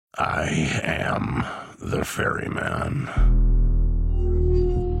I am the ferryman.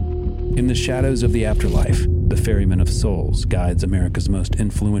 In the shadows of the afterlife, the ferryman of souls guides America's most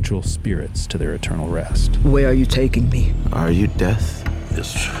influential spirits to their eternal rest. Where are you taking me? Are you death?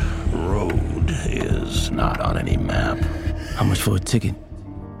 This road is not on any map. How much for a ticket?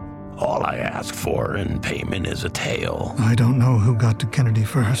 All I ask for in payment is a tale. I don't know who got to Kennedy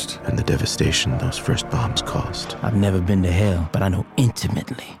first. And the devastation those first bombs caused. I've never been to hell, but I know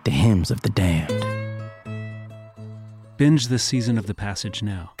intimately the hymns of the damned. Binge this season of The Passage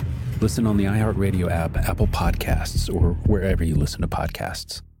now. Listen on the iHeartRadio app, Apple Podcasts, or wherever you listen to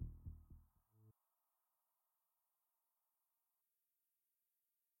podcasts.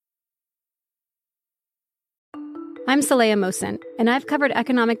 I'm Saleha Mohsen, and I've covered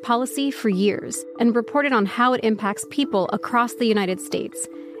economic policy for years and reported on how it impacts people across the United States.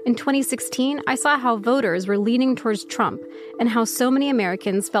 In 2016, I saw how voters were leaning towards Trump and how so many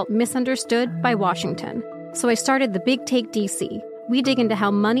Americans felt misunderstood by Washington. So I started The Big Take DC. We dig into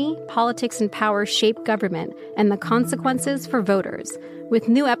how money, politics, and power shape government and the consequences for voters. With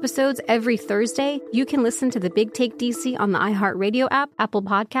new episodes every Thursday, you can listen to The Big Take DC on the iHeartRadio app, Apple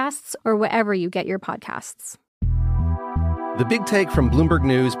Podcasts, or wherever you get your podcasts. The Big Take from Bloomberg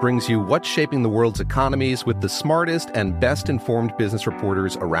News brings you what's shaping the world's economies with the smartest and best-informed business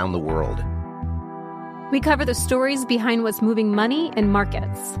reporters around the world. We cover the stories behind what's moving money and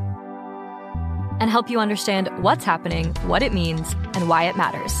markets. And help you understand what's happening, what it means, and why it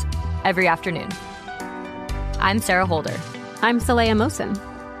matters. Every afternoon. I'm Sarah Holder. I'm Saleha Mohsen.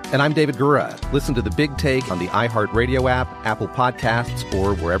 And I'm David Gura. Listen to The Big Take on the iHeartRadio app, Apple Podcasts,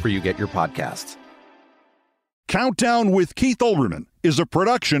 or wherever you get your podcasts. Countdown with Keith Olbermann is a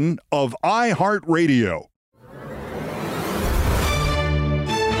production of iHeartRadio.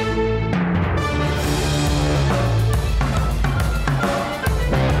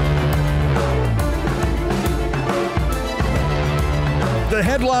 The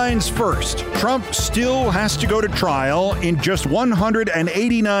headlines first. Trump still has to go to trial in just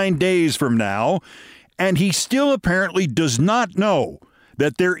 189 days from now, and he still apparently does not know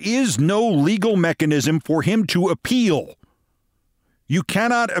that there is no legal mechanism for him to appeal. You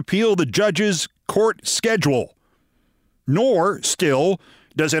cannot appeal the judge's court schedule. Nor, still,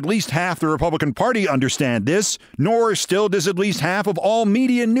 does at least half the Republican Party understand this, nor still does at least half of all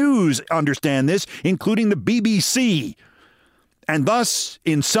media news understand this, including the BBC. And thus,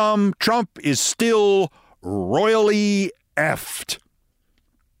 in sum, Trump is still royally effed.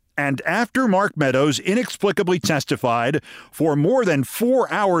 And after Mark Meadows inexplicably testified for more than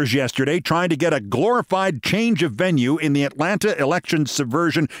 4 hours yesterday trying to get a glorified change of venue in the Atlanta election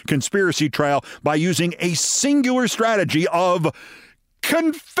subversion conspiracy trial by using a singular strategy of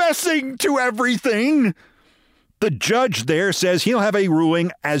confessing to everything, the judge there says he'll have a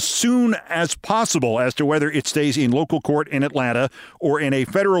ruling as soon as possible as to whether it stays in local court in Atlanta or in a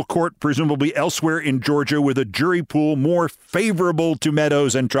federal court, presumably elsewhere in Georgia, with a jury pool more favorable to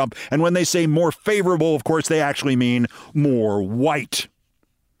Meadows and Trump. And when they say more favorable, of course, they actually mean more white.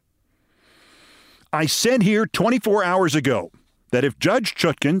 I said here 24 hours ago that if Judge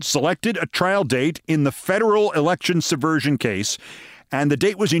Chutkan selected a trial date in the federal election subversion case, and the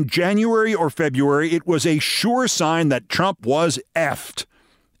date was in January or February, it was a sure sign that Trump was effed.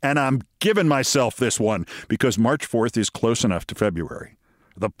 And I'm giving myself this one because March 4th is close enough to February.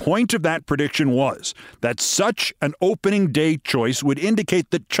 The point of that prediction was that such an opening day choice would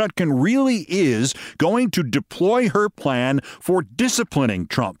indicate that Chutkan really is going to deploy her plan for disciplining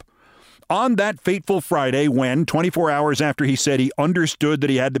Trump. On that fateful Friday when, 24 hours after he said he understood that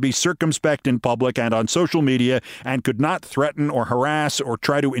he had to be circumspect in public and on social media and could not threaten or harass or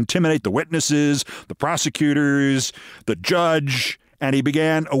try to intimidate the witnesses, the prosecutors, the judge, and he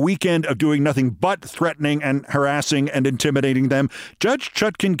began a weekend of doing nothing but threatening and harassing and intimidating them, Judge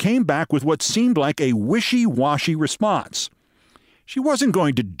Chutkan came back with what seemed like a wishy-washy response. She wasn't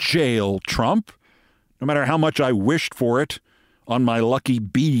going to jail Trump, no matter how much I wished for it on my lucky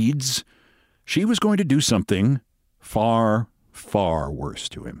beads. She was going to do something far, far worse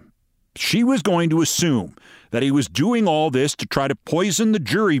to him. She was going to assume that he was doing all this to try to poison the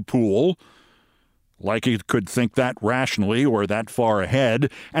jury pool, like he could think that rationally or that far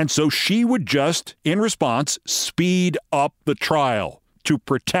ahead, and so she would just, in response, speed up the trial to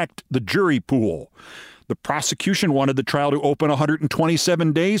protect the jury pool. The prosecution wanted the trial to open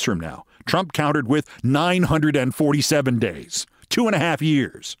 127 days from now. Trump countered with 947 days, 2.5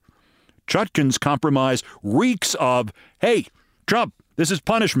 years. Chutkan's compromise reeks of, hey, Trump, this is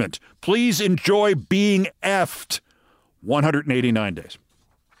punishment. Please enjoy being effed. 189 days.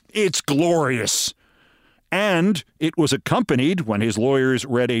 It's glorious. And it was accompanied, when his lawyers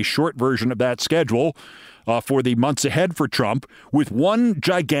read a short version of that schedule for the months ahead for Trump, with one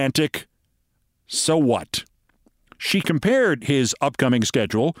gigantic "so what?" She compared his upcoming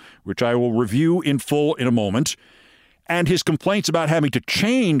schedule, which I will review in full in a moment, and his complaints about having to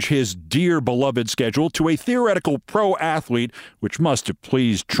change his dear beloved schedule to a theoretical pro athlete, which must have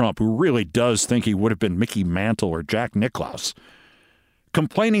pleased Trump, who really does think he would have been Mickey Mantle or Jack Nicklaus,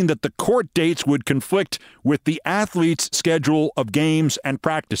 complaining that the court dates would conflict with the athlete's schedule of games and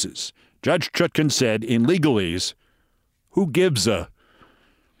practices. Judge Chutkan said in legalese, "Who gives a?"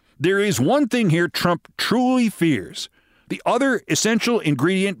 There is one thing here Trump truly fears. The other essential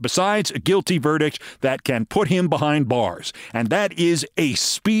ingredient besides a guilty verdict that can put him behind bars, and that is a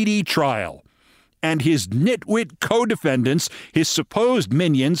speedy trial. And his nitwit co-defendants, his supposed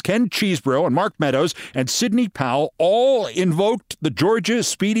minions, Ken Cheesebro and Mark Meadows and Sidney Powell, all invoked the Georgia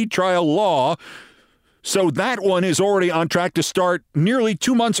speedy trial law, so that one is already on track to start nearly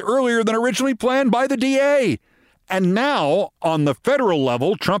 2 months earlier than originally planned by the DA. And now, on the federal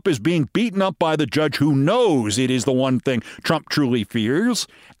level, Trump is being beaten up by the judge who knows it is the one thing Trump truly fears,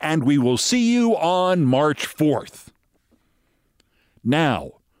 and we will see you on March 4th.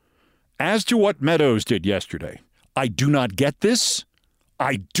 Now, as to what Meadows did yesterday, I do not get this.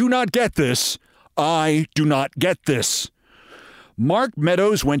 I do not get this. I do not get this. Mark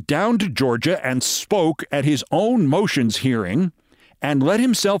Meadows went down to Georgia and spoke at his own motions hearing and let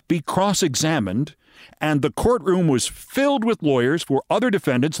himself be cross-examined, and the courtroom was filled with lawyers for other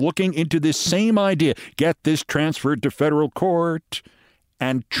defendants looking into this same idea. Get this transferred to federal court.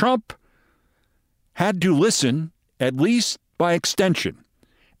 And Trump had to listen, at least by extension,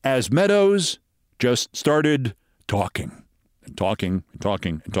 as Meadows just started talking and talking and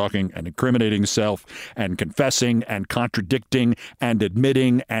talking and talking and incriminating himself and confessing and contradicting and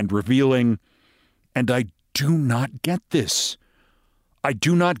admitting and revealing. And I do not get this. I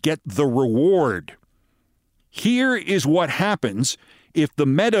do not get the reward. Here is what happens if the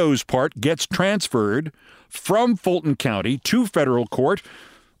Meadows part gets transferred from Fulton County to federal court,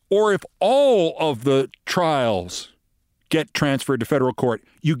 or if all of the trials get transferred to federal court.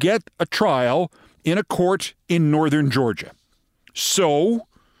 You get a trial in a court in northern Georgia. So,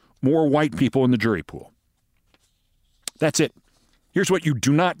 more white people in the jury pool. That's it. Here's what you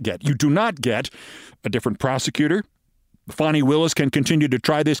do not get. You do not get a different prosecutor. Fani Willis can continue to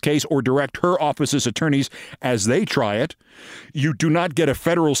try this case or direct her office's attorneys as they try it. You do not get a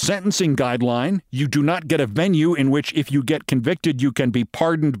federal sentencing guideline. You do not get a venue in which, if you get convicted, you can be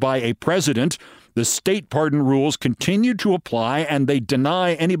pardoned by a president. The state pardon rules continue to apply, and they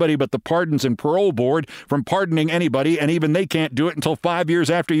deny anybody but the Pardons and Parole Board from pardoning anybody, and even they can't do it until 5 years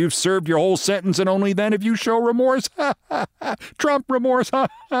after you've served your whole sentence, and only then if you show remorse. Trump remorse.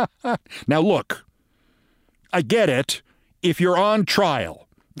 Now, look, I get it. If you're on trial,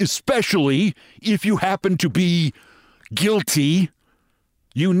 especially if you happen to be guilty,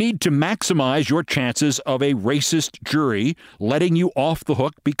 you need to maximize your chances of a racist jury letting you off the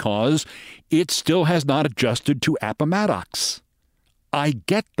hook because it still has not adjusted to Appomattox. I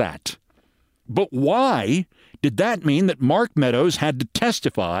get that. But why did that mean that Mark Meadows had to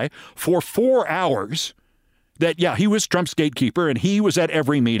testify for 4 hours that, yeah, he was Trump's gatekeeper, and he was at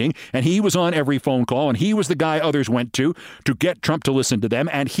every meeting, and he was on every phone call, and he was the guy others went to get Trump to listen to them,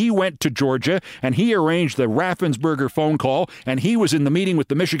 and he went to Georgia, and he arranged the Raffensperger phone call, and he was in the meeting with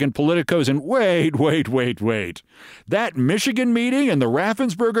the Michigan politicos, and wait. That Michigan meeting and the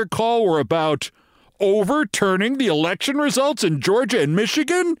Raffensperger call were about overturning the election results in Georgia and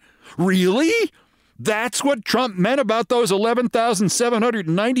Michigan? Really? That's what Trump meant about those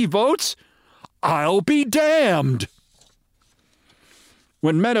 11,790 votes? I'll be damned.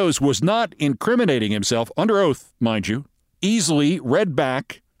 When Meadows was not incriminating himself, under oath, mind you, easily read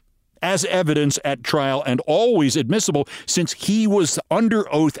back as evidence at trial and always admissible since he was under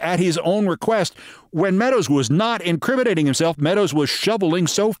oath at his own request. When Meadows was not incriminating himself, Meadows was shoveling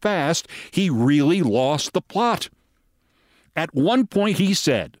so fast he really lost the plot. At one point he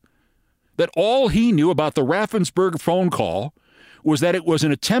said that all he knew about the Raffensperger phone call was that it was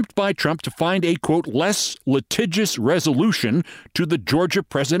an attempt by Trump to find a, quote, less litigious resolution to the Georgia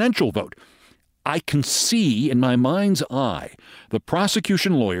presidential vote. I can see in my mind's eye the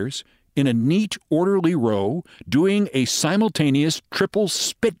prosecution lawyers in a neat, orderly row doing a simultaneous triple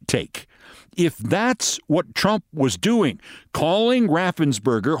spit take. If that's what Trump was doing, calling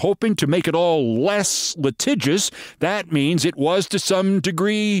Raffensperger, hoping to make it all less litigious, that means it was to some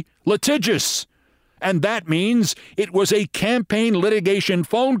degree litigious. And that means it was a campaign litigation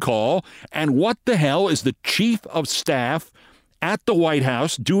phone call. And what the hell is the chief of staff at the White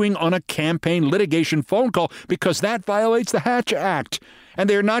House doing on a campaign litigation phone call because that violates the Hatch Act. And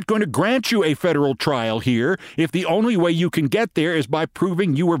they're not going to grant you a federal trial here if the only way you can get there is by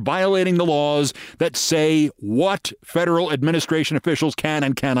proving you were violating the laws that say what federal administration officials can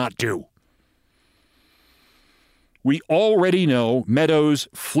and cannot do. We already know Meadows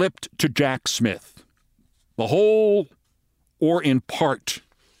flipped to Jack Smith. The whole or in part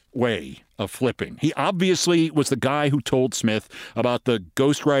way of flipping. He obviously was the guy who told Smith about the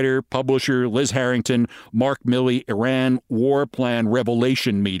ghostwriter, publisher, Liz Harrington, Mark Milley, Iran war plan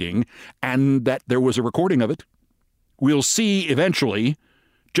revelation meeting, and that there was a recording of it. We'll see eventually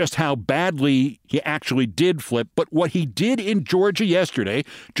just how badly he actually did flip, but what he did in Georgia yesterday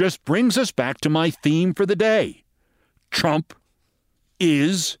just brings us back to my theme for the day. Trump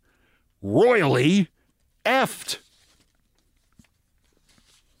is royally effed.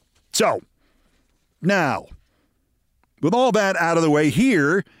 So, now, with all that out of the way,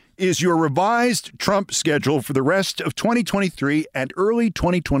 here is your revised Trump schedule for the rest of 2023 and early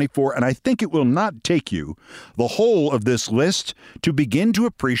 2024, and I think it will not take you the whole of this list to begin to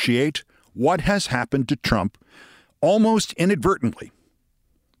appreciate what has happened to Trump almost inadvertently.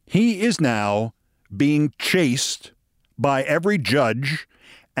 He is now being chased by every judge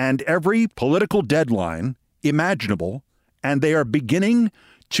and every political deadline imaginable, and they are beginning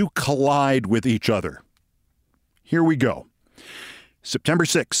to collide with each other. Here we go. September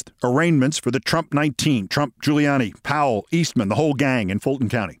 6th, arraignments for the Trump 19, Trump, Giuliani, Powell, Eastman, the whole gang in Fulton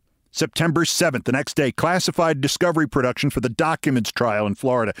County. September 7th, the next day, classified discovery production for the documents trial in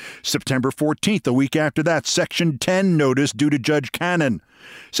Florida. September 14th, a week after that, Section 10 notice due to Judge Cannon.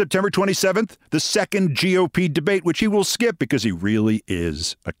 September 27th, the second GOP debate, which he will skip because he really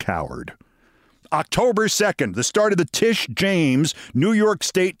is a coward. October 2nd, the start of the Tish James New York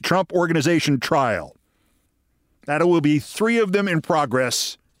State Trump Organization trial. That will be 3 of them in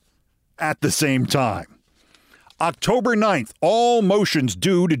progress at the same time. October 9th, all motions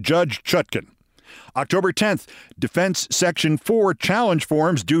due to Judge Chutkan. October 10th, defense Section 4 challenge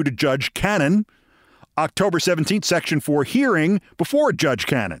forms due to Judge Cannon. October 17th, Section 4 hearing before Judge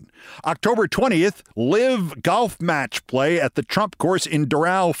Cannon. October 20th, live golf match play at the Trump course in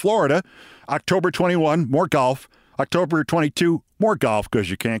Doral, Florida. October 21, more golf. October 22, more golf because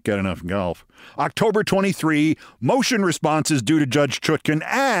you can't get enough golf. October 23, motion responses due to Judge Chutkan.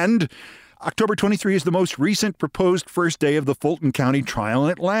 And October 23 is the most recent proposed first day of the Fulton County trial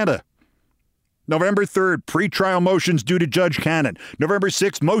in Atlanta. November 3rd, pretrial motions due to Judge Cannon. November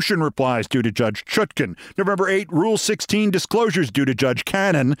 6th, motion replies due to Judge Chutkan. November 8th, Rule 16 disclosures due to Judge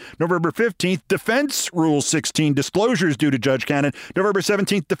Cannon. November 15th, defense Rule 16 disclosures due to Judge Cannon. November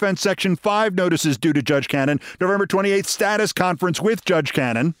 17th, defense Section 5 notices due to Judge Cannon. November 28th, status conference with Judge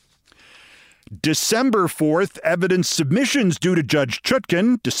Cannon. December 4th, evidence submissions due to Judge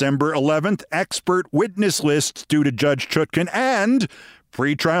Chutkan. December 11th, expert witness lists due to Judge Chutkan. And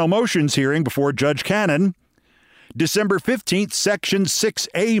pretrial motions hearing before Judge Cannon. December 15th, Section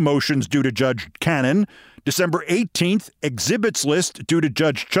 6A motions due to Judge Cannon. December 18th, exhibits list due to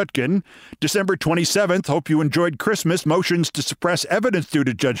Judge Chutkan. December 27th, hope you enjoyed Christmas, motions to suppress evidence due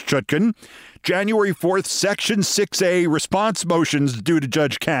to Judge Chutkan. January 4th, Section 6A response motions due to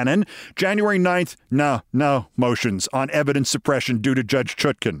Judge Cannon. January 9th, no motions on evidence suppression due to Judge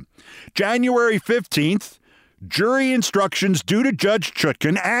Chutkan. January 15th, jury instructions due to Judge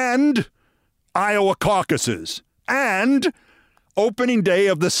Chutkan and Iowa caucuses. And opening day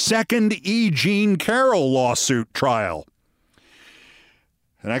of the second E. Jean Carroll lawsuit trial.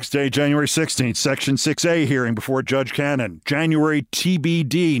 The next day, January 16th, Section 6A hearing before Judge Cannon. January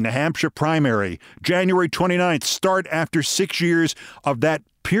TBD, New Hampshire primary. January 29th, start after 6 years of that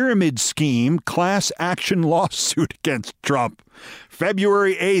pyramid scheme class action lawsuit against Trump.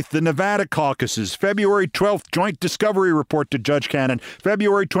 February 8th, the Nevada caucuses. February 12th, joint discovery report to Judge Cannon.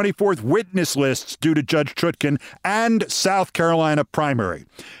 February 24th, witness lists due to Judge Chutkan and South Carolina primary.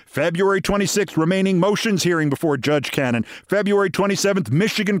 February 26th, remaining motions hearing before Judge Cannon. February 27th,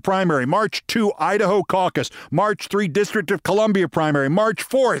 Michigan primary. March 2, Idaho caucus. March 3, District of Columbia primary. March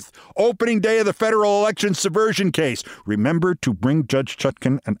 4th, opening day of the federal election subversion case. Remember to bring Judge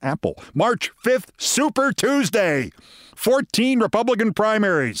Chutkan an apple. March 5th, Super Tuesday. 14 Republican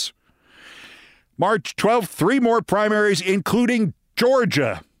primaries. March 12th, 3 more primaries, including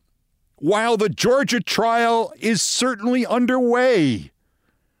Georgia. While the Georgia trial is certainly underway.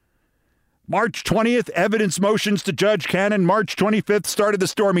 March 20th, evidence motions to Judge Cannon. March 25th, start of the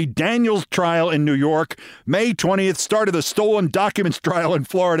Stormy Daniels trial in New York. May 20th, start of the stolen documents trial in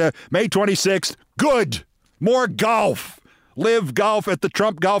Florida. May 26th, good, more golf. Live Golf at the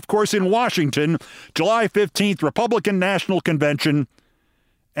Trump Golf Course in Washington, July 15th, Republican National Convention.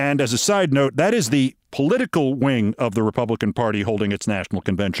 And as a side note, that is the political wing of the Republican Party holding its national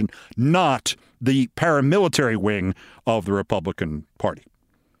convention, not the paramilitary wing of the Republican Party.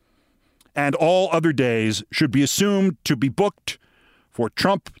 And all other days should be assumed to be booked for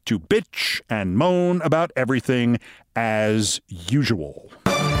Trump to bitch and moan about everything as usual.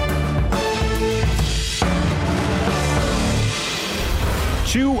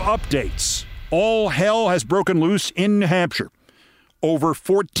 Two updates. All hell has broken loose in New Hampshire over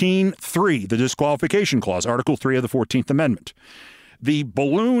 14.3, the disqualification clause, Article 3 of the 14th Amendment. The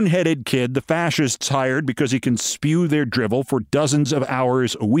balloon-headed kid the fascists hired because he can spew their drivel for dozens of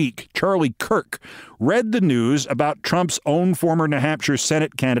hours a week, Charlie Kirk, read the news about Trump's own former New Hampshire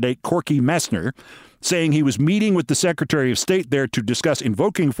Senate candidate, Corky Messner, saying he was meeting with the Secretary of State there to discuss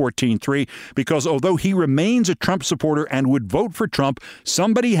invoking 14.3 because although he remains a Trump supporter and would vote for Trump,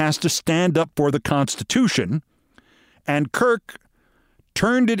 somebody has to stand up for the Constitution. And Kirk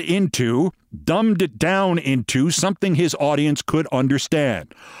dumbed it down into something his audience could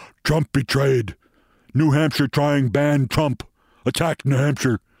understand. Trump betrayed. New Hampshire trying ban Trump. Attack New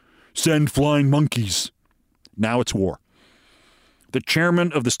Hampshire. Send flying monkeys. Now it's war. The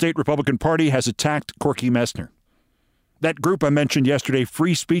chairman of the state Republican Party has attacked Corky Messner. That group I mentioned yesterday,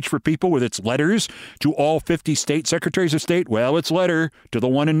 Free Speech for People, with its letters to all 50 state secretaries of state, well, its letter to the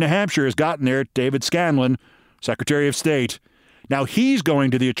one in New Hampshire has gotten there, David Scanlon, Secretary of State. Now he's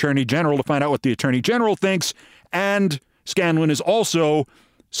going to the Attorney General to find out what the Attorney General thinks, and Scanlon is also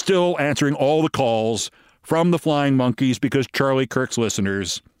still answering all the calls from the flying monkeys because Charlie Kirk's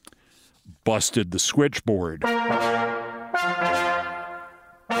listeners busted the switchboard.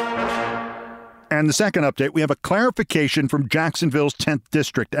 And the second update, we have a clarification from Jacksonville's 10th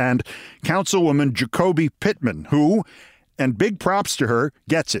District and Councilwoman Jacoby Pittman, who, and big props to her,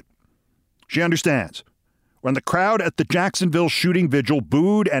 gets it. She understands. When the crowd at the Jacksonville shooting vigil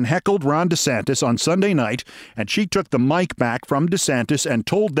booed and heckled Ron DeSantis on Sunday night, and she took the mic back from DeSantis and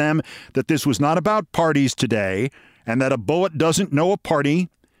told them that this was not about parties today and that a bullet doesn't know a party,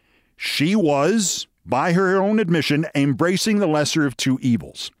 she was, by her own admission, embracing the lesser of two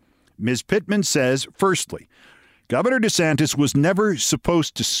evils. Ms. Pittman says, firstly, Governor DeSantis was never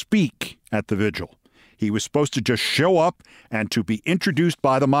supposed to speak at the vigil. He was supposed to just show up and to be introduced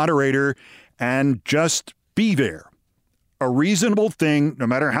by the moderator and just be there. A reasonable thing, no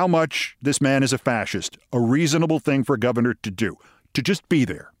matter how much this man is a fascist, a reasonable thing for a governor to do, to just be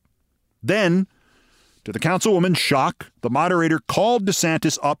there. Then, to the councilwoman's shock, the moderator called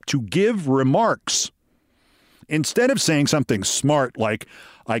DeSantis up to give remarks. Instead of saying something smart like,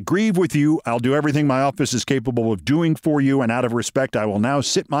 I grieve with you, I'll do everything my office is capable of doing for you, and out of respect, I will now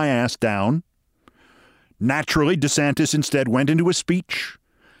sit my ass down. Naturally, DeSantis instead went into a speech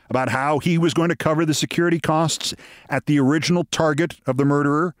about how he was going to cover the security costs at the original target of the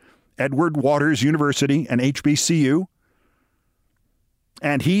murderer, Edward Waters University and HBCU.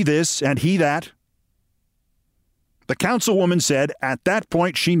 And he this and he that. The councilwoman said at that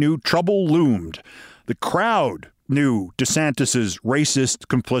point she knew trouble loomed. The crowd knew DeSantis's racist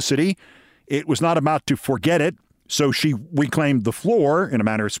complicity. It was not about to forget it, so she reclaimed the floor, in a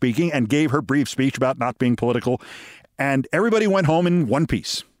manner of speaking, and gave her brief speech about not being political, and everybody went home in one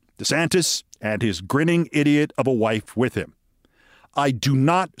piece. DeSantis and his grinning idiot of a wife with him. I do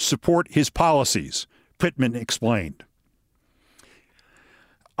not support his policies, Pittman explained.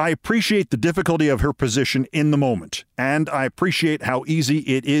 I appreciate the difficulty of her position in the moment, and I appreciate how easy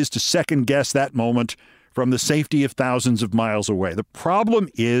it is to second-guess that moment from the safety of thousands of miles away. The problem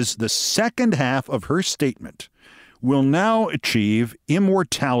is the second half of her statement will now achieve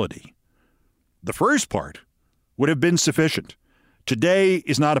immortality. The first part would have been sufficient. Today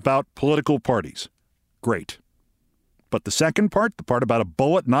is not about political parties. Great. But the second part, the part about a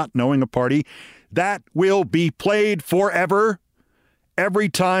bullet not knowing a party, that will be played forever every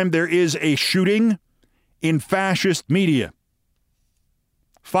time there is a shooting in fascist media.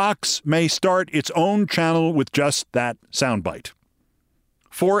 Fox may start its own channel with just that soundbite.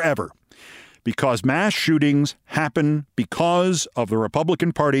 Forever. Because mass shootings happen because of the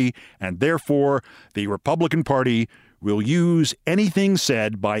Republican Party, and therefore the Republican Party will use anything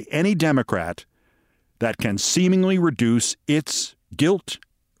said by any Democrat that can seemingly reduce its guilt,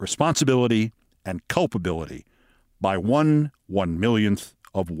 responsibility, and culpability by 1/1,000,000th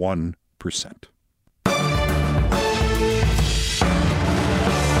of 1%.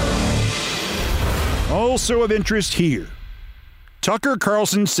 Also of interest here, Tucker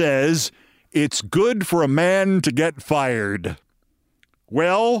Carlson says it's good for a man to get fired.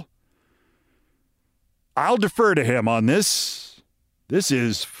 Well, I'll defer to him on this. This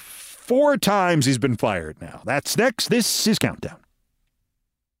is 4 times he's been fired now. That's next. This is Countdown.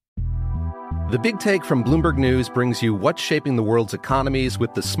 The Big Take from Bloomberg News brings you what's shaping the world's economies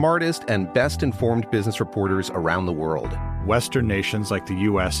with the smartest and best-informed business reporters around the world. Western nations like the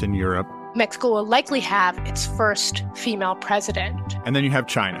U.S. and Europe. Mexico will likely have its first female president. And then you have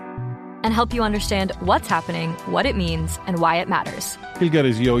China. And help you understand what's happening, what it means, and why it matters. He'll get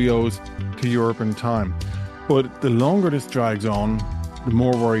his yo-yos to Europe in time. But the longer this drags on, the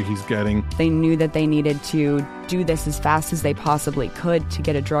more worry he's getting. They knew that they needed to do this as fast as they possibly could to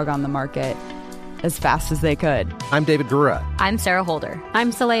get a drug on the market as fast as they could. I'm David Gura. I'm Sarah Holder.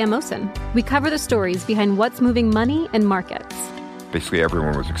 I'm Saleha Mohsen. We cover the stories behind what's moving money and markets. Basically,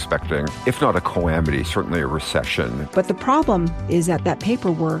 everyone was expecting, if not a calamity, certainly a recession. But the problem is that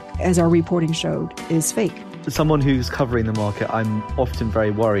paperwork, as our reporting showed, is fake. As someone who's covering the market, I'm often very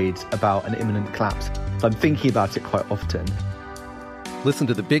worried about an imminent collapse. So I'm thinking about it quite often. Listen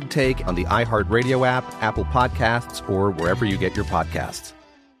to The Big Take on the iHeartRadio app, Apple Podcasts, or wherever you get your podcasts.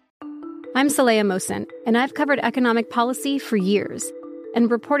 I'm Saleha Mohsen, and I've covered economic policy for years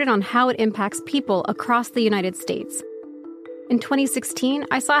and reported on how it impacts people across the United States. In 2016,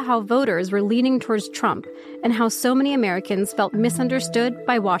 I saw how voters were leaning towards Trump and how so many Americans felt misunderstood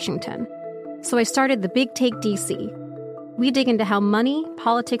by Washington. So I started The Big Take DC. We dig into how money,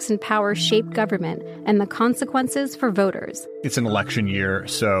 politics, and power shape government and the consequences for voters. It's an election year,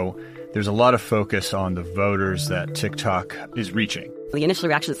 so there's a lot of focus on the voters that TikTok is reaching. The initial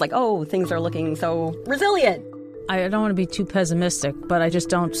reaction is like, oh, things are looking so resilient. I don't want to be too pessimistic, but I just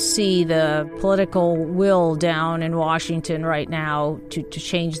don't see the political will down in Washington right now to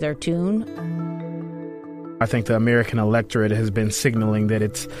change their tune. I think the American electorate has been signaling that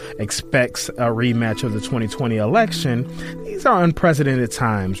it expects a rematch of the 2020 election. These are unprecedented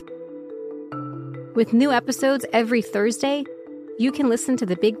times. With new episodes every Thursday, you can listen to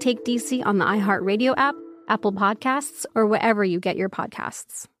The Big Take DC on the iHeartRadio app, Apple Podcasts, or wherever you get your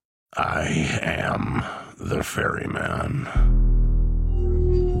podcasts. I am the ferryman.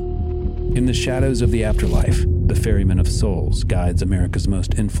 In the shadows of the afterlife, the ferryman of souls guides America's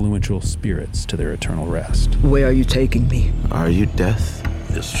most influential spirits to their eternal rest. Where are you taking me? Are you death?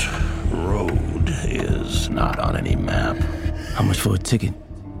 This road is not on any map. How much for a ticket?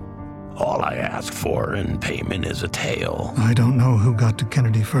 All I ask for in payment is a tale. I don't know who got to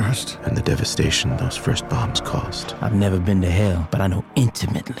Kennedy first. And the devastation those first bombs caused. I've never been to hell, but I know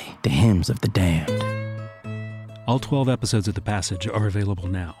intimately the hymns of the damned. All 12 episodes of The Passage are available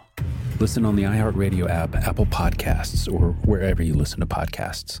now. Listen on the iHeartRadio app, Apple Podcasts, or wherever you listen to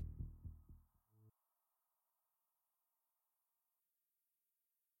podcasts.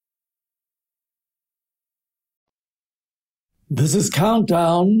 This is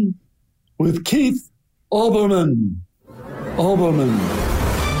Countdown with Keith Olbermann.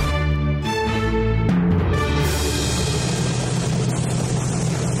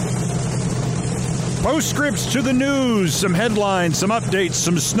 Postscripts to the news, some headlines, some updates,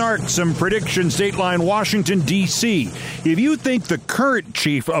 some snark, some predictions. Dateline, Washington, D.C. If you think the current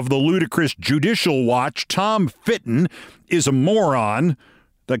chief of the ludicrous Judicial Watch, Tom Fitton, is a moron,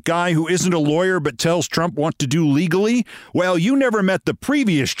 the guy who isn't a lawyer but tells Trump what to do legally, well, you never met the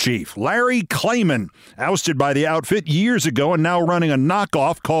previous chief, Larry Klayman, ousted by the outfit years ago and now running a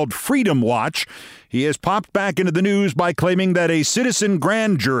knockoff called Freedom Watch. He has popped back into the news by claiming that a citizen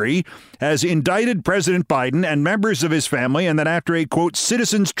grand jury has indicted President Biden and members of his family, and that after a, quote,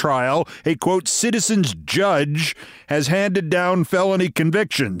 citizen's trial, a, quote, citizen's judge has handed down felony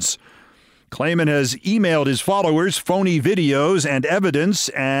convictions. Klayman has emailed his followers phony videos and evidence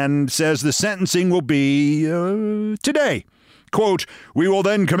and says the sentencing will be today. Quote, we will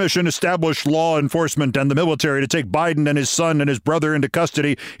then commission established law enforcement and the military to take Biden and his son and his brother into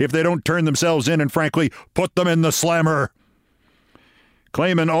custody if they don't turn themselves in and, frankly, put them in the slammer.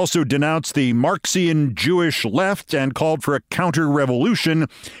 Klayman also denounced the Marxian Jewish left and called for a counter-revolution.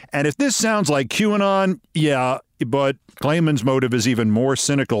 And if this sounds like QAnon, yeah, but Klayman's motive is even more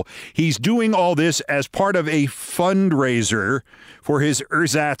cynical. He's doing all this as part of a fundraiser for his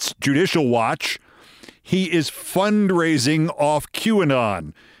ersatz Judicial Watch. He is fundraising off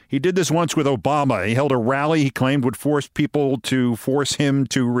QAnon. He did this once with Obama. He held a rally he claimed would force people to force him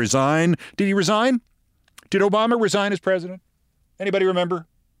to resign. Did he resign? Did Obama resign as president? Anybody remember?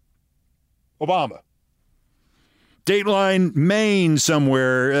 Obama. Dateline, Maine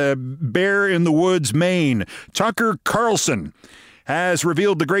somewhere. Bear in the Woods, Maine. Tucker Carlson has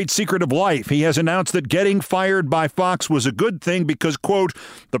revealed the great secret of life. He has announced that getting fired by Fox was a good thing because, quote,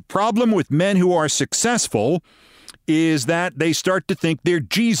 the problem with men who are successful is that they start to think they're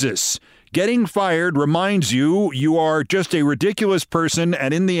Jesus. Getting fired reminds you you are just a ridiculous person,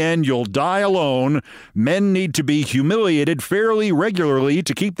 and in the end, you'll die alone. Men need to be humiliated fairly regularly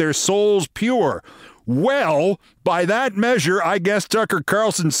to keep their souls pure. Well, by that measure, I guess Tucker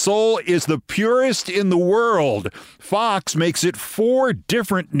Carlson's soul is the purest in the world. Fox makes it 4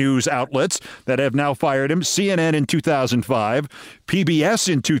 different news outlets that have now fired him. CNN in 2005,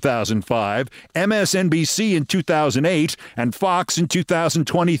 PBS in 2005, MSNBC in 2008, and Fox in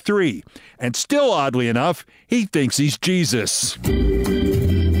 2023. And still, oddly enough, he thinks he's Jesus.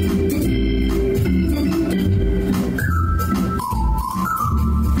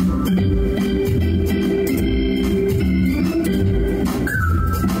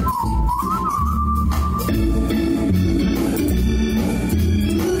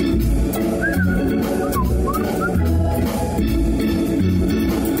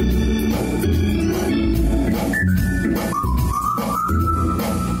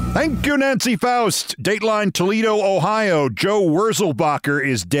 Thank you, Nancy Faust. Dateline Toledo, Ohio. Joe Wurzelbacher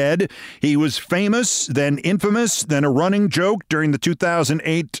is dead. He was famous, then infamous, then a running joke during the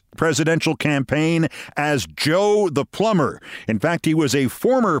 2008 presidential campaign as Joe the Plumber. In fact, he was a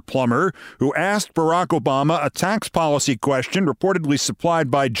former plumber who asked Barack Obama a tax policy question reportedly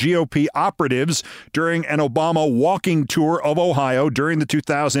supplied by GOP operatives during an Obama walking tour of Ohio during the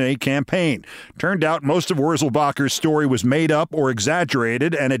 2008 campaign. Turned out most of Wurzelbacher's story was made up or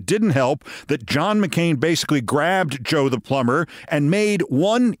exaggerated, and it didn't help that John McCain basically grabbed Joe the Plumber and made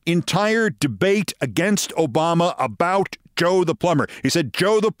one entire debate against Obama about Joe the Plumber. He said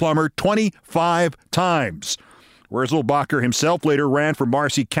Joe the Plumber 25 times. Wurzelbacher himself later ran for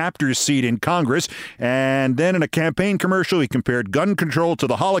Marcy Kaptur's seat in Congress, and then in a campaign commercial, he compared gun control to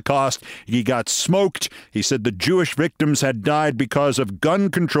the Holocaust. He got smoked. He said the Jewish victims had died because of gun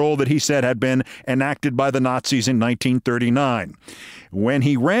control that he said had been enacted by the Nazis in 1939. When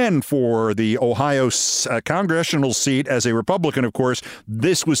he ran for the Ohio congressional seat as a Republican, of course,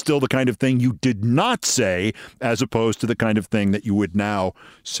 this was still the kind of thing you did not say, as opposed to the kind of thing that you would now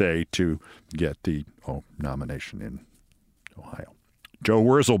say to get the nomination in Ohio. Joe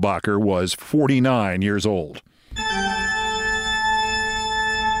Wurzelbacher was 49 years old.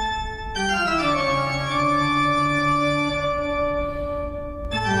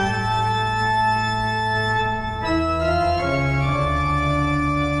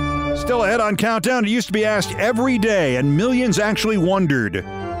 Still ahead on Countdown, it used to be asked every day, and millions actually wondered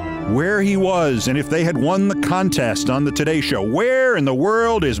where he was and if they had won the contest on the Today Show. Where in the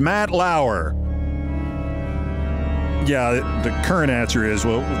world is Matt Lauer? Yeah, the current answer is,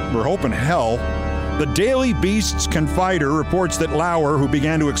 well, we're hoping hell. The Daily Beast's Confider reports that Lauer, who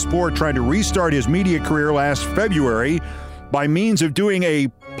began to explore trying to restart his media career last February by means of doing a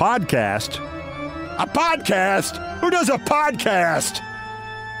podcast. A podcast? Who does a podcast?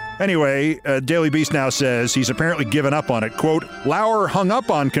 Anyway, Daily Beast now says he's apparently given up on it. Quote, Lauer hung up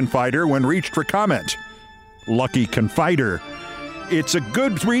on Confider when reached for comment. Lucky Confider. It's a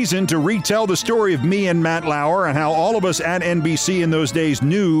good reason to retell the story of me and Matt Lauer and how all of us at NBC in those days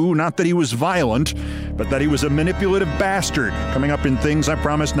knew not that he was violent, but that he was a manipulative bastard, coming up in things I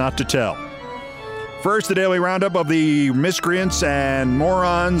promised not to tell. First, the daily roundup of the miscreants and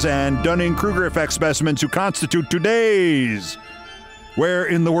morons and Dunning-Kruger effect specimens who constitute today's Where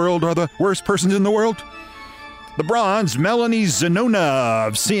in the World Are the Worst Persons in the World? The bronze, Melanie Zanona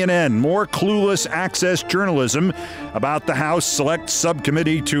of CNN. More clueless access journalism about the House Select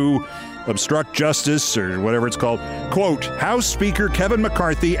Subcommittee to Obstruct Justice, or whatever it's called. Quote, House Speaker Kevin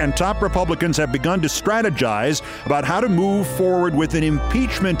McCarthy and top Republicans have begun to strategize about how to move forward with an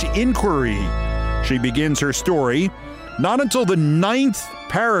impeachment inquiry. She begins her story. Not until the 9th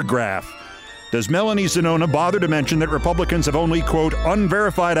paragraph does Melanie Zanona bother to mention that Republicans have only, quote,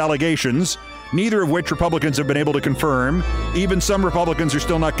 unverified allegations, neither of which Republicans have been able to confirm. Even some Republicans are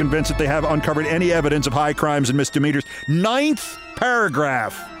still not convinced that they have uncovered any evidence of high crimes and misdemeanors. 9th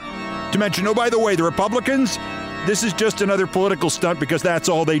paragraph to mention, oh, by the way, the Republicans, this is just another political stunt because that's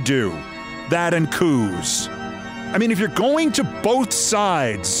all they do. That and coups. I mean, if you're going to both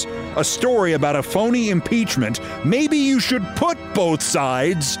sides a story about a phony impeachment, maybe you should put both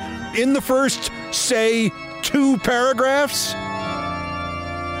sides in the first, say, 2 paragraphs.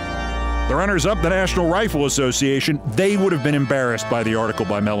 The runners-up, the National Rifle Association, they would have been embarrassed by the article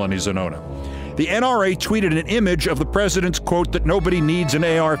by Melanie Zanona. The NRA tweeted an image of the president's quote that nobody needs an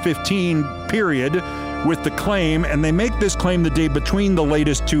AR-15, period, with the claim, and they make this claim the day between the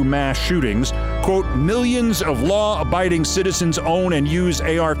latest 2 mass shootings, quote, millions of law-abiding citizens own and use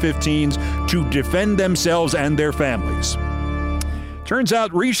AR-15s to defend themselves and their families. Turns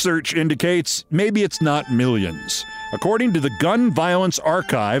out research indicates maybe it's not millions. According to the Gun Violence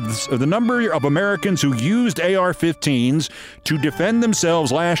Archives, the number of Americans who used AR-15s to defend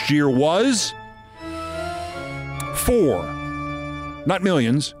themselves last year was 4. Not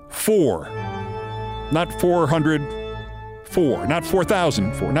millions, 4. Not 400, 4. Not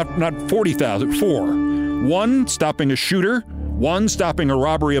 4,000, 4. Not 40,000, 4. 1, stopping a shooter. 1, stopping a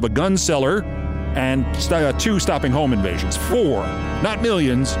robbery of a gun seller. And 2, stopping home invasions. 4, not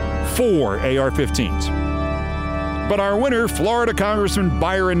millions, 4 AR-15s. But our winner, Florida Congressman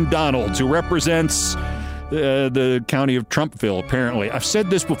Byron Donalds, who represents the county of Trumpville, apparently. I've said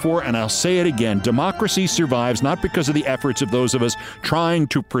this before, and I'll say it again. Democracy survives not because of the efforts of those of us trying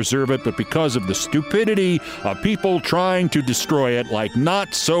to preserve it, but because of the stupidity of people trying to destroy it, like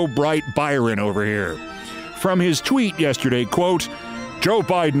not-so-bright Byron over here. From his tweet yesterday, quote, Joe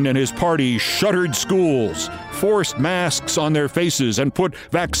Biden and his party shuttered schools, forced masks on their faces, and put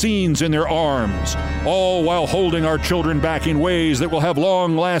vaccines in their arms, all while holding our children back in ways that will have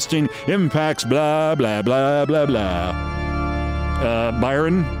long-lasting impacts, blah, blah, blah, blah, blah.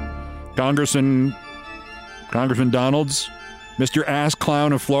 Byron, Congressman Donalds, Mr. Ass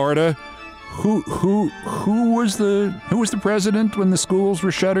Clown of Florida, who was the president when the schools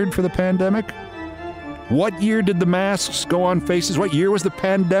were shuttered for the pandemic? What year did the masks go on faces? What year was the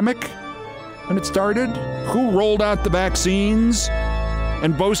pandemic when it started? Who rolled out the vaccines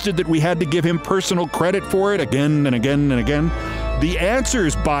and boasted that we had to give him personal credit for it again and again and again? The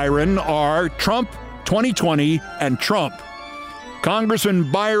answers, Byron, are Trump, 2020, and Trump. Congressman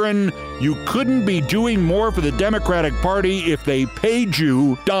Byron, you couldn't be doing more for the Democratic Party if they paid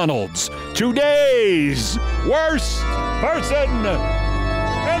you Donalds. Today's worst person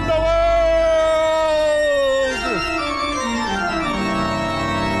in the world!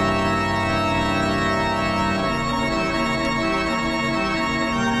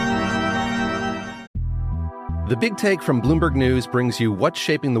 The Big Take from Bloomberg News brings you what's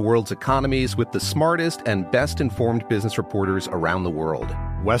shaping the world's economies with the smartest and best-informed business reporters around the world.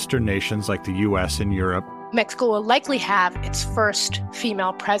 Western nations like the U.S. and Europe. Mexico will likely have its first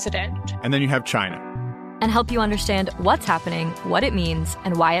female president. And then you have China. And help you understand what's happening, what it means,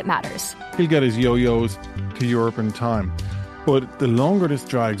 and why it matters. He'll get his yo-yos to Europe in time. But the longer this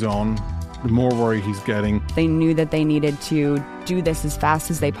drags on, the more worry he's getting. They knew that they needed to do this as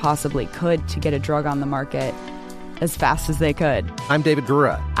fast as they possibly could to get a drug on the market as fast as they could. I'm David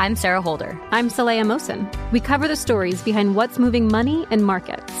Gura. I'm Sarah Holder. I'm Saleha Mohsen. We cover the stories behind what's moving money and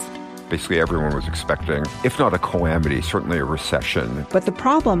markets. Basically, everyone was expecting, if not a calamity, certainly a recession. But the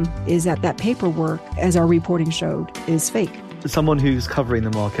problem is that paperwork, as our reporting showed, is fake. As someone who's covering the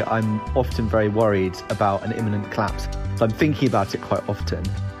market, I'm often very worried about an imminent collapse. So I'm thinking about it quite often.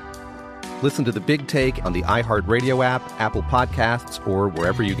 Listen to The Big Take on the iHeartRadio app, Apple Podcasts, or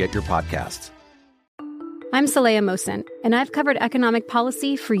wherever you get your podcasts. I'm Saleha Mohsen, and I've covered economic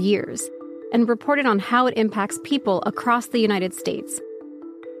policy for years and reported on how it impacts people across the United States.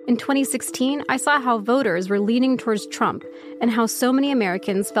 In 2016, I saw how voters were leaning towards Trump and how so many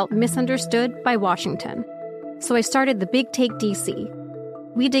Americans felt misunderstood by Washington. So I started The Big Take DC.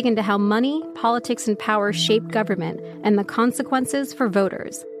 We dig into how money, politics, and power shape government and the consequences for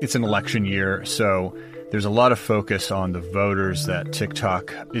voters. It's an election year, so there's a lot of focus on the voters that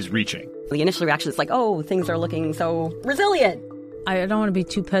TikTok is reaching. The initial reaction is like, oh, things are looking so resilient. I don't want to be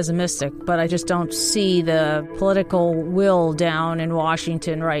too pessimistic, but I just don't see the political will down in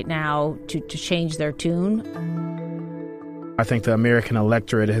Washington right now to change their tune. I think the American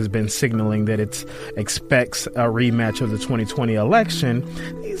electorate has been signaling that it expects a rematch of the 2020 election.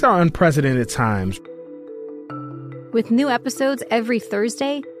 These are unprecedented times. With new episodes every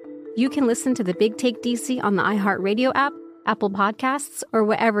Thursday, you can listen to The Big Take DC on the iHeartRadio app, Apple Podcasts, or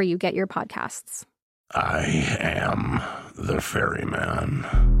wherever you get your podcasts. I am the ferryman.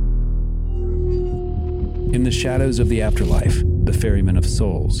 In the shadows of the afterlife, the ferryman of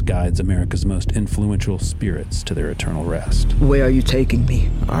souls guides America's most influential spirits to their eternal rest. Where are you taking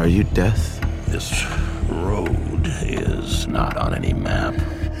me? Are you death? This road is not on any map.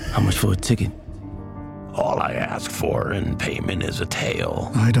 How much for a ticket? All I ask for in payment is a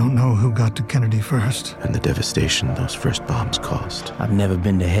tale. I don't know who got to Kennedy first. And the devastation those first bombs caused. I've never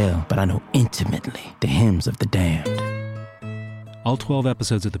been to hell, but I know intimately the hymns of the damned. All 12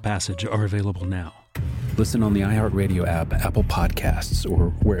 episodes of The Passage are available now. Listen on the iHeartRadio app, Apple Podcasts,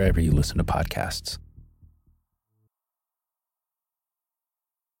 or wherever you listen to podcasts.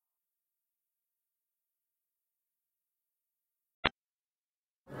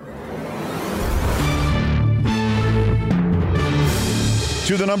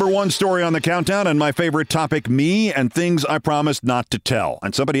 to the number one story on the countdown and my favorite topic, me and things I promised not to tell.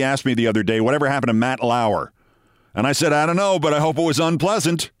 And somebody asked me the other day, whatever happened to Matt Lauer? And I said, I don't know, but I hope it was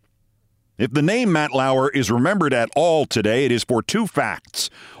unpleasant. If the name Matt Lauer is remembered at all today, it is for two facts.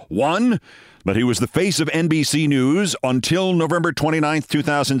 One, that he was the face of NBC News until November 29th,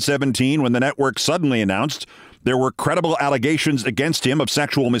 2017, when the network suddenly announced there were credible allegations against him of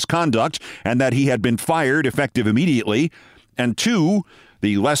sexual misconduct and that he had been fired effective immediately. And two,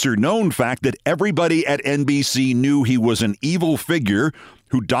 the lesser-known fact that everybody at NBC knew he was an evil figure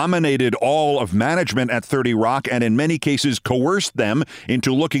who dominated all of management at 30 Rock and in many cases coerced them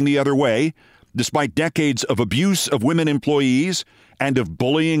into looking the other way, despite decades of abuse of women employees and of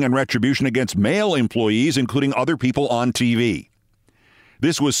bullying and retribution against male employees, including other people on TV.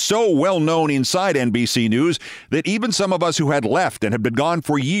 This was so well known inside NBC News that even some of us who had left and had been gone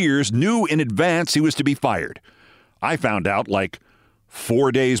for years knew in advance he was to be fired. I found out like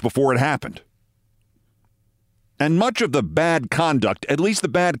 4 days before it happened. And much of the bad conduct, at least the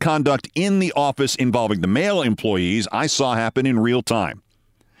bad conduct in the office involving the male employees, I saw happen in real time.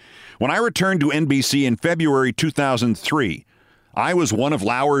 When I returned to NBC in February 2003, I was one of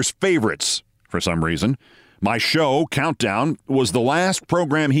Lauer's favorites for some reason. My show, Countdown, was the last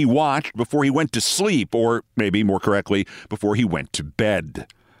program he watched before he went to sleep, or maybe more correctly, before he went to bed.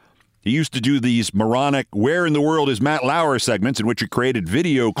 He used to do these moronic "Where in the World is Matt Lauer" segments in which he created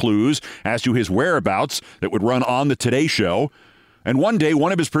video clues as to his whereabouts that would run on the Today Show. And one day,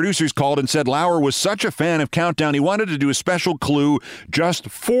 one of his producers called and said Lauer was such a fan of Countdown, he wanted to do a special clue just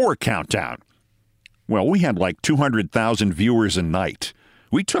for Countdown. Well, we had like 200,000 viewers a night.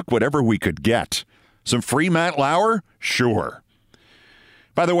 We took whatever we could get. Some free Matt Lauer? Sure.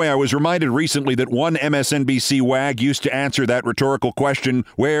 By the way, I was reminded recently that one MSNBC wag used to answer that rhetorical question,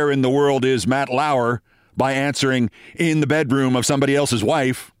 "Where in the world is Matt Lauer?" by answering, "In the bedroom of somebody else's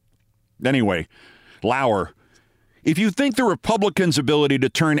wife." Anyway, Lauer. If you think the Republicans' ability to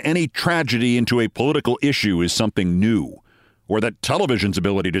turn any tragedy into a political issue is something new, or that television's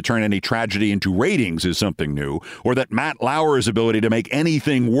ability to turn any tragedy into ratings is something new, or that Matt Lauer's ability to make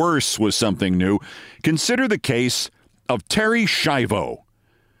anything worse was something new, consider the case of Terri Schiavo.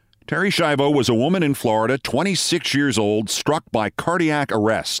 Terri Schiavo was a woman in Florida, 26 years old, struck by cardiac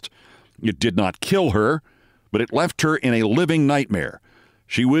arrest. It did not kill her, but it left her in a living nightmare.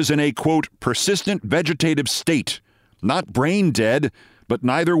 She was in a, quote, persistent vegetative state, not brain dead, but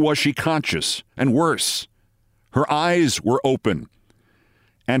neither was she conscious, and worse. Her eyes were open,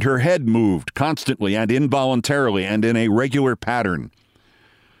 and her head moved constantly and involuntarily and in a regular pattern.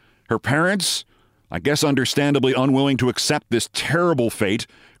 Her parents, I guess understandably unwilling to accept this terrible fate,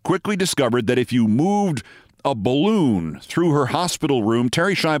 quickly discovered that if you moved a balloon through her hospital room,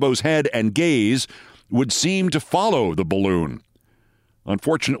 Terri Schiavo's head and gaze would seem to follow the balloon.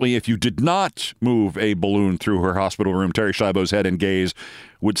 Unfortunately, if you did not move a balloon through her hospital room, Terri Schiavo's head and gaze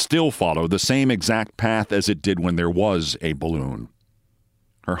would still follow the same exact path as it did when there was a balloon.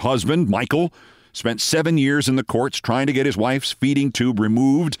 Her husband, Michael, spent 7 years in the courts trying to get his wife's feeding tube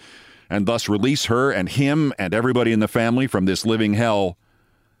removed and thus release her and him and everybody in the family from this living hell.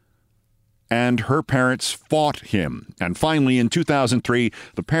 And her parents fought him. And finally, in 2003,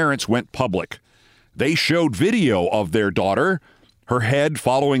 the parents went public. They showed video of their daughter, her head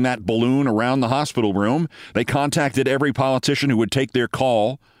following that balloon around the hospital room. They contacted every politician who would take their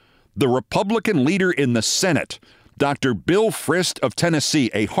call. The Republican leader in the Senate, Dr. Bill Frist of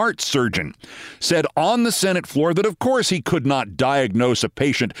Tennessee, a heart surgeon, said on the Senate floor that of course he could not diagnose a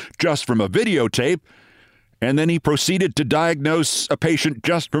patient just from a videotape. And then he proceeded to diagnose a patient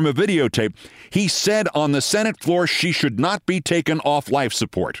just from a videotape. He said on the Senate floor she should not be taken off life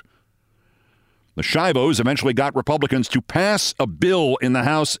support. The Schivos eventually got Republicans to pass a bill in the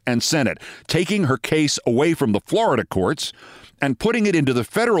House and Senate, taking her case away from the Florida courts and putting it into the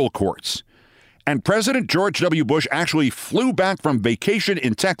federal courts. And President George W. Bush actually flew back from vacation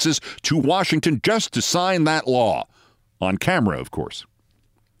in Texas to Washington just to sign that law. On camera, of course.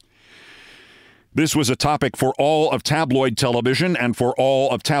 This was a topic for all of tabloid television and for all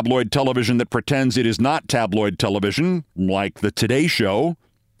of tabloid television that pretends it is not tabloid television, like the Today Show,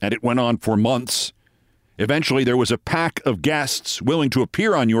 and it went on for months. Eventually, there was a pack of guests willing to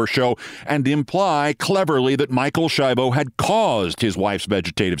appear on your show and imply cleverly that Michael Schiavo had caused his wife's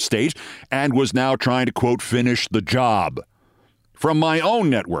vegetative state and was now trying to, quote, finish the job. From my own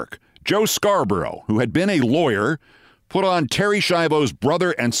network, Joe Scarborough, who had been a lawyer, put on Terri Schiavo's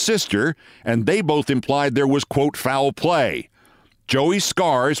brother and sister, and they both implied there was, quote, foul play. Joey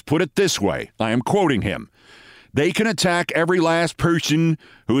Scars put it this way, I am quoting him. They can attack every last person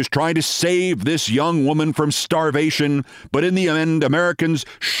who is trying to save this young woman from starvation, but in the end, Americans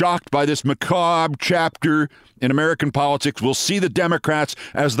shocked by this macabre chapter in American politics will see the Democrats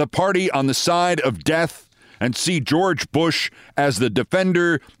as the party on the side of death and see George Bush as the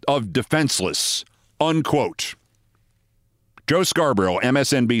defender of defenseless. Unquote. Joe Scarborough,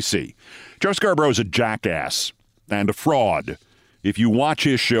 MSNBC. Joe Scarborough is a jackass and a fraud. If you watch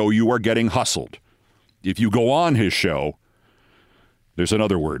his show, you are getting hustled. If you go on his show, there's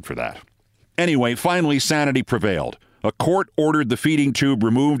another word for that. Anyway, finally, sanity prevailed. A court ordered the feeding tube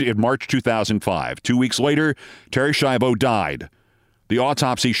removed in March 2005. 2 weeks later, Terri Schiavo died. The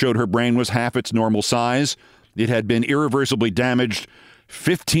autopsy showed her brain was half its normal size. It had been irreversibly damaged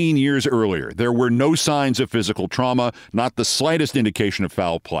 15 years earlier. There were no signs of physical trauma, not the slightest indication of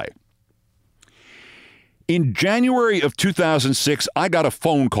foul play. In January of 2006, I got a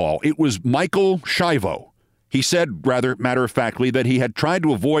phone call. It was Michael Schiavo. He said, rather matter-of-factly, that he had tried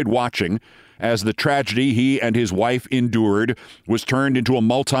to avoid watching as the tragedy he and his wife endured was turned into a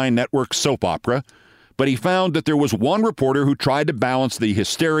multi-network soap opera, but he found that there was one reporter who tried to balance the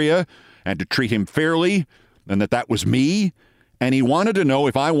hysteria and to treat him fairly, and that was me, and he wanted to know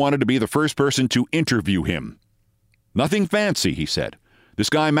if I wanted to be the first person to interview him. Nothing fancy, he said. This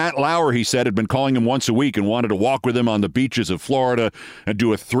guy, Matt Lauer, he said, had been calling him once a week and wanted to walk with him on the beaches of Florida and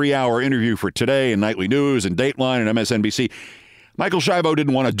do a 3-hour interview for Today and Nightly News and Dateline and MSNBC. Michael Schiavo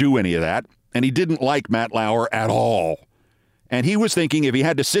didn't want to do any of that, and he didn't like Matt Lauer at all. And he was thinking if he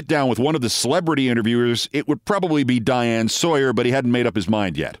had to sit down with one of the celebrity interviewers, it would probably be Diane Sawyer, but he hadn't made up his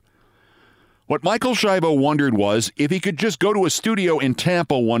mind yet. What Michael Schiavo wondered was if he could just go to a studio in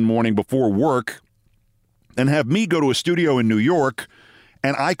Tampa one morning before work and have me go to a studio in New York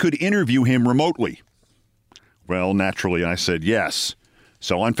and I could interview him remotely. Well, naturally, I said yes.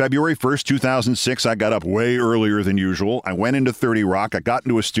 So on February 1st, 2006, I got up way earlier than usual. I went into 30 Rock. I got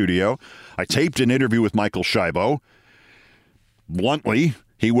into a studio. I taped an interview with Michael Schiavo. Bluntly,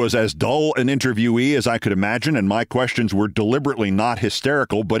 he was as dull an interviewee as I could imagine, and my questions were deliberately not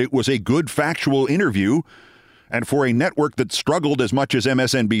hysterical, but it was a good factual interview. And for a network that struggled as much as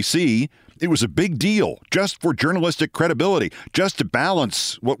MSNBC, it was a big deal just for journalistic credibility, just to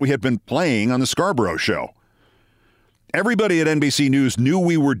balance what we had been playing on the Scarborough Show. Everybody at NBC News knew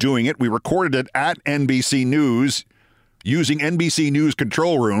we were doing it. We recorded it at NBC News using NBC News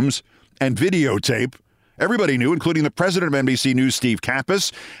control rooms and videotape. Everybody knew, including the president of NBC News, Steve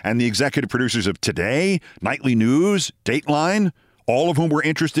Kappas, and the executive producers of Today, Nightly News, Dateline, all of whom were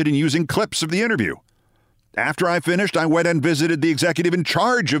interested in using clips of the interview. After I finished, I went and visited the executive in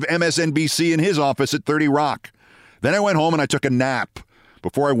charge of MSNBC in his office at 30 Rock. Then I went home and I took a nap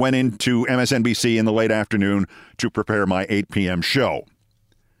before I went into MSNBC in the late afternoon to prepare my 8 p.m. show.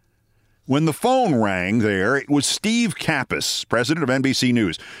 When the phone rang there, it was Steve Kappas, president of NBC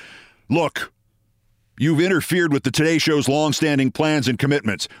News. Look, you've interfered with the Today Show's long-standing plans and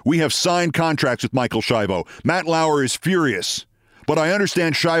commitments. We have signed contracts with Michael Schiavo. Matt Lauer is furious. But I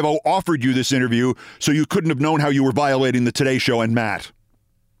understand Schiavo offered you this interview, so you couldn't have known how you were violating the Today Show and Matt.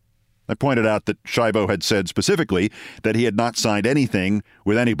 I pointed out that Schiavo had said specifically that he had not signed anything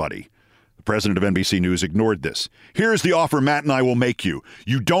with anybody. The president of NBC News ignored this. Here's the offer Matt and I will make you.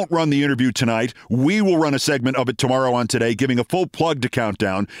 You don't run the interview tonight. We will run a segment of it tomorrow on Today, giving a full plug to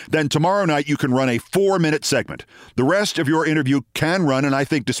Countdown. Then tomorrow night you can run a 4-minute segment. The rest of your interview can run, and I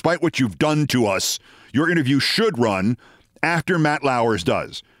think despite what you've done to us, your interview should run after Matt Lauer's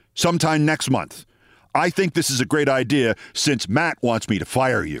does, sometime next month. I think this is a great idea since Matt wants me to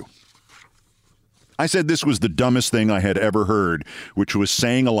fire you. I said this was the dumbest thing I had ever heard, which was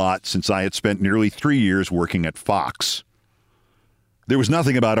saying a lot since I had spent nearly 3 years working at Fox. There was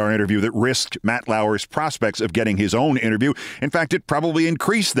nothing about our interview that risked Matt Lauer's prospects of getting his own interview. In fact, it probably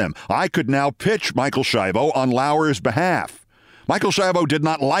increased them. I could now pitch Michael Schiavo on Lauer's behalf. Michael Schiavo did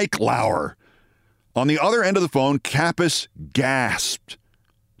not like Lauer. On the other end of the phone, Kappas gasped.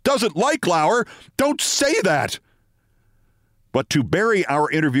 Doesn't like Lauer? Don't say that! But to bury our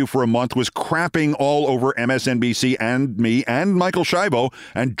interview for a month was crapping all over MSNBC and me and Michael Schiavo,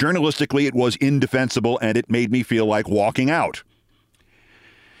 and journalistically it was indefensible, and it made me feel like walking out.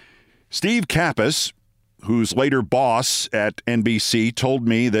 Steve Kappas, whose later boss at NBC, told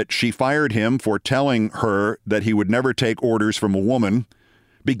me that she fired him for telling her that he would never take orders from a woman,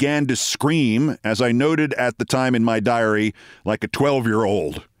 began to scream, as I noted at the time in my diary, like a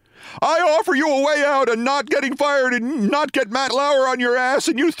 12-year-old. I offer you a way out and not getting fired and not get Matt Lauer on your ass,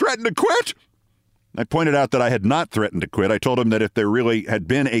 and you threaten to quit? I pointed out that I had not threatened to quit. I told him that if there really had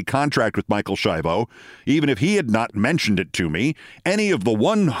been a contract with Michael Schiavo, even if he had not mentioned it to me, any of the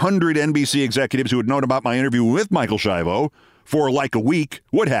 100 NBC executives who had known about my interview with Michael Schiavo for like a week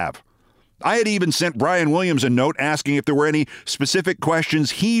would have. I had even sent Brian Williams a note asking if there were any specific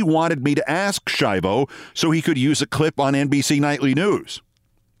questions he wanted me to ask Schiavo so he could use a clip on NBC Nightly News.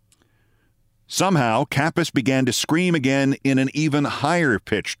 Somehow, Kappas began to scream again in an even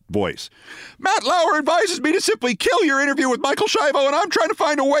higher-pitched voice. Matt Lauer advises me to simply kill your interview with Michael Schiavo, and I'm trying to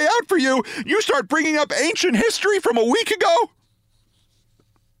find a way out for you. You start bringing up ancient history from a week ago?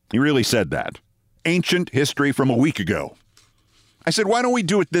 He really said that. Ancient history from a week ago. I said, why don't we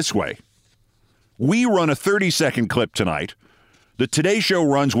do it this way? We run a 30-second clip tonight. The Today Show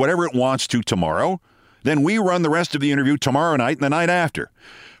runs whatever it wants to tomorrow. Then we run the rest of the interview tomorrow night and the night after.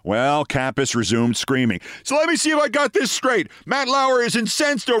 Well, Kappas resumed screaming. So let me see if I got this straight. Matt Lauer is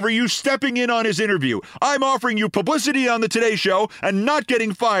incensed over you stepping in on his interview. I'm offering you publicity on the Today Show and not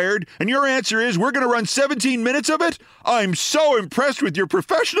getting fired, and your answer is we're going to run 17 minutes of it? I'm so impressed with your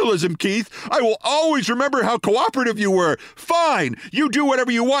professionalism, Keith. I will always remember how cooperative you were. Fine, you do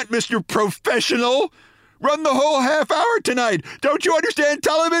whatever you want, Mr. Professional. Run the whole half hour tonight. Don't you understand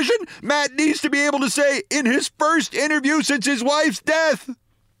television? Matt needs to be able to say in his first interview since his wife's death.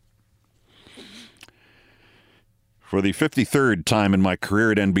 For the 53rd time in my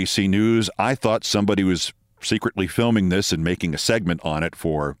career at NBC News, I thought somebody was secretly filming this and making a segment on it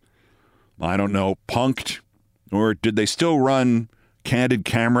for, I don't know, Punk'd? Or did they still run Candid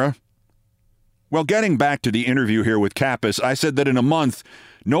Camera? Well, getting back to the interview here with Kappas, I said that in a month,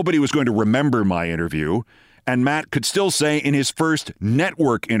 nobody was going to remember my interview, and Matt could still say in his first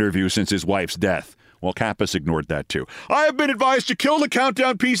network interview since his wife's death. Well, Kappas ignored that too. I have been advised to kill the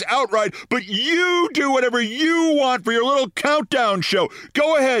countdown piece outright, but you do whatever you want for your little countdown show.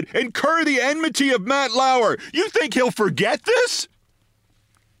 Go ahead, incur the enmity of Matt Lauer. You think he'll forget this?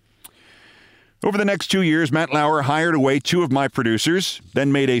 Over the next 2 years, Matt Lauer hired away 2 of my producers,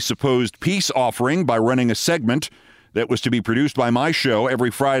 then made a supposed peace offering by running a segment that was to be produced by my show every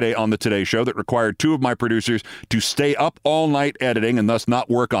Friday on the Today Show that required 2 of my producers to stay up all night editing and thus not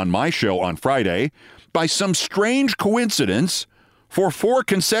work on my show on Friday. By some strange coincidence, for 4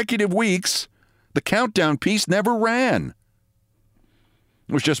 consecutive weeks, the countdown piece never ran.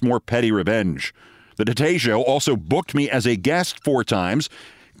 It was just more petty revenge. The Today Show also booked me as a guest 4 times,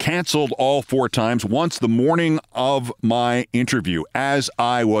 canceled all 4 times, once the morning of my interview, as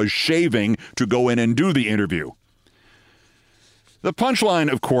I was shaving to go in and do the interview. The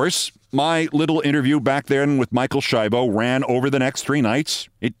punchline, of course, my little interview back then with Michael Schiavo ran over the next 3 nights.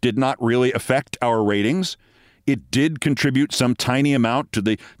 It did not really affect our ratings. It did contribute some tiny amount to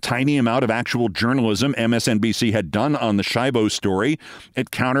the tiny amount of actual journalism MSNBC had done on the Schiavo story. It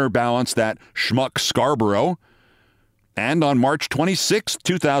counterbalanced that schmuck Scarborough. And on March 26,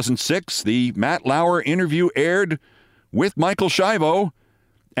 2006, the Matt Lauer interview aired with Michael Schiavo.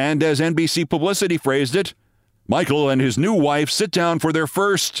 And as NBC Publicity phrased it, Michael and his new wife sit down for their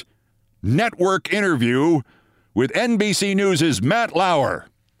first network interview with NBC News' Matt Lauer.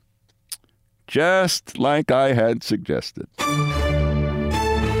 Just like I had suggested.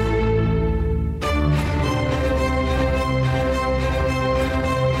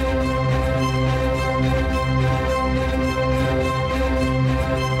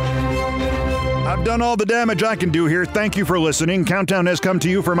 I've done all the damage I can do here. Thank you for listening. Countdown has come to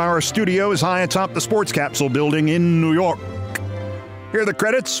you from our studios high atop the Sports Capsule building in New York. Here are the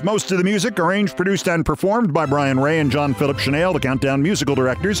credits. Most of the music arranged, produced, and performed by Brian Ray and John Philip Chanel, the Countdown musical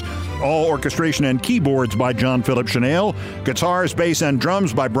directors. All orchestration and keyboards by John Philip Chanel. Guitars, bass, and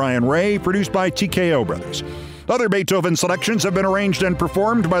drums by Brian Ray, produced by TKO Brothers. Other Beethoven selections have been arranged and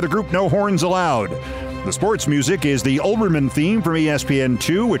performed by the group No Horns Allowed. The sports music is the Olbermann theme from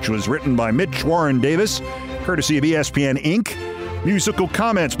ESPN2, which was written by Mitch Warren Davis, courtesy of ESPN Inc. Musical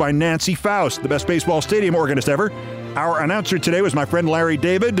comments by Nancy Faust, the best baseball stadium organist ever. Our announcer today was my friend Larry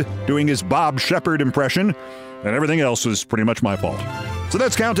David, doing his Bob Shepard impression, and everything else was pretty much my fault. So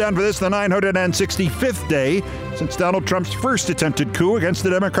that's Countdown for this, the 965th day since Donald Trump's first attempted coup against the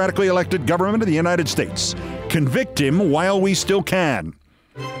democratically elected government of the United States. Convict him while we still can.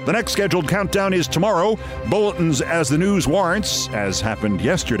 The next scheduled countdown is tomorrow. Bulletins as the news warrants, as happened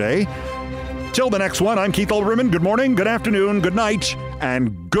yesterday. Till the next one, I'm Keith Olbermann. Good morning, good afternoon, good night,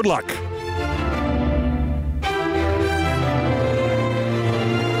 and good luck.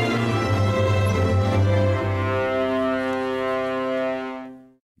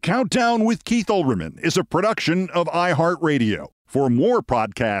 Countdown with Keith Olbermann is a production of iHeartRadio. For more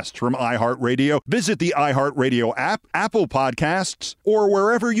podcasts from iHeartRadio, visit the iHeartRadio app, Apple Podcasts, or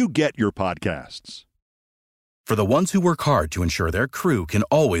wherever you get your podcasts. For the ones who work hard to ensure their crew can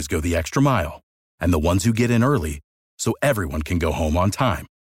always go the extra mile, and the ones who get in early so everyone can go home on time,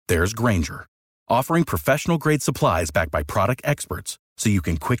 there's Grainger, offering professional-grade supplies backed by product experts so you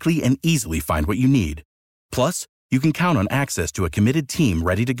can quickly and easily find what you need. Plus, you can count on access to a committed team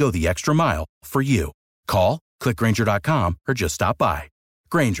ready to go the extra mile for you. Call, click Grainger.com, or just stop by.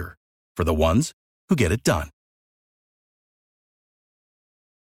 Grainger, for the ones who get it done.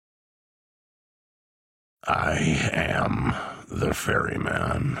 I am the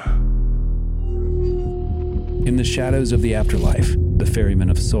ferryman. In the shadows of the afterlife, the Ferryman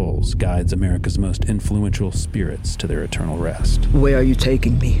of Souls guides America's most influential spirits to their eternal rest. Where are you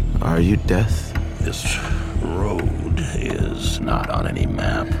taking me? Are you death? This road is not on any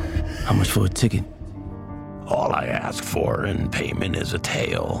map. How much for a ticket? All I ask for in payment is a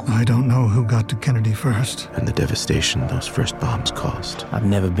tale. I don't know who got to Kennedy first. And the devastation those first bombs caused. I've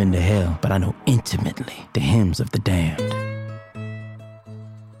never been to hell, but I know intimately the hymns of the damned.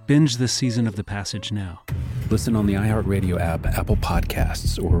 Binge this season of The Passage now. Listen on the iHeartRadio app, Apple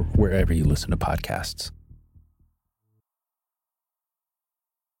Podcasts, or wherever you listen to podcasts.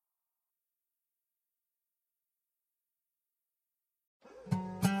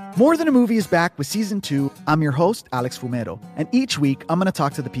 More Than a Movie is back with Season 2. I'm your host, Alex Fumero, and each week I'm going to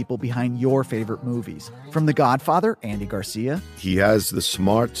talk to the people behind your favorite movies. From The Godfather, Andy Garcia. He has the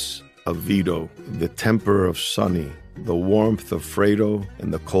smarts of Vito, the temper of Sonny, the warmth of Fredo,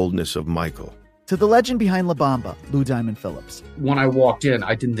 and the coldness of Michael. To the legend behind La Bamba, Lou Diamond Phillips. When I walked in,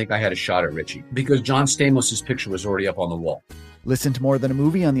 I didn't think I had a shot at Richie because John Stamos' picture was already up on the wall. Listen to More Than a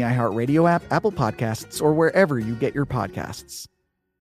Movie on the iHeartRadio app, Apple Podcasts, or wherever you get your podcasts.